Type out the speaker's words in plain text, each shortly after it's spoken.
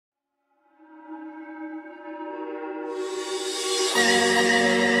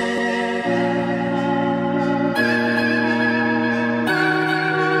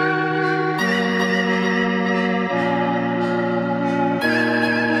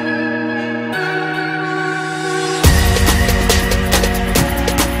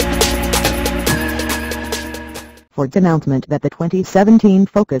Ford's announcement that the 2017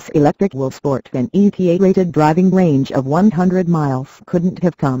 Focus Electric will sport an EPA-rated driving range of 100 miles couldn't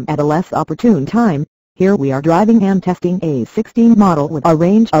have come at a less opportune time. Here we are driving and testing a 16 model with a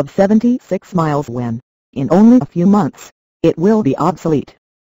range of 76 miles when, in only a few months, it will be obsolete.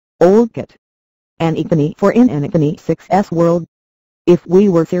 Old kit. An economy for in an economy 6S world. If we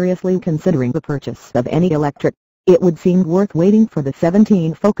were seriously considering the purchase of any electric, it would seem worth waiting for the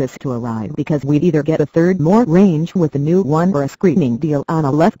 17 Focus to arrive, because we'd either get a third more range with the new one or a screaming deal on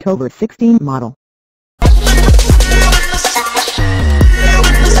a leftover 16 model.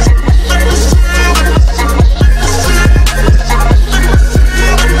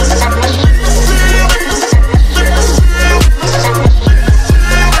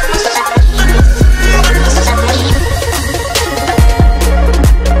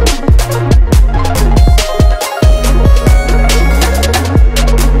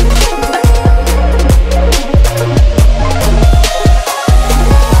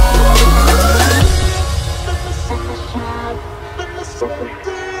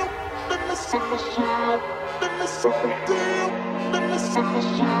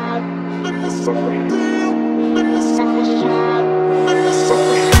 Let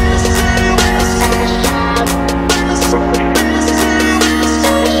me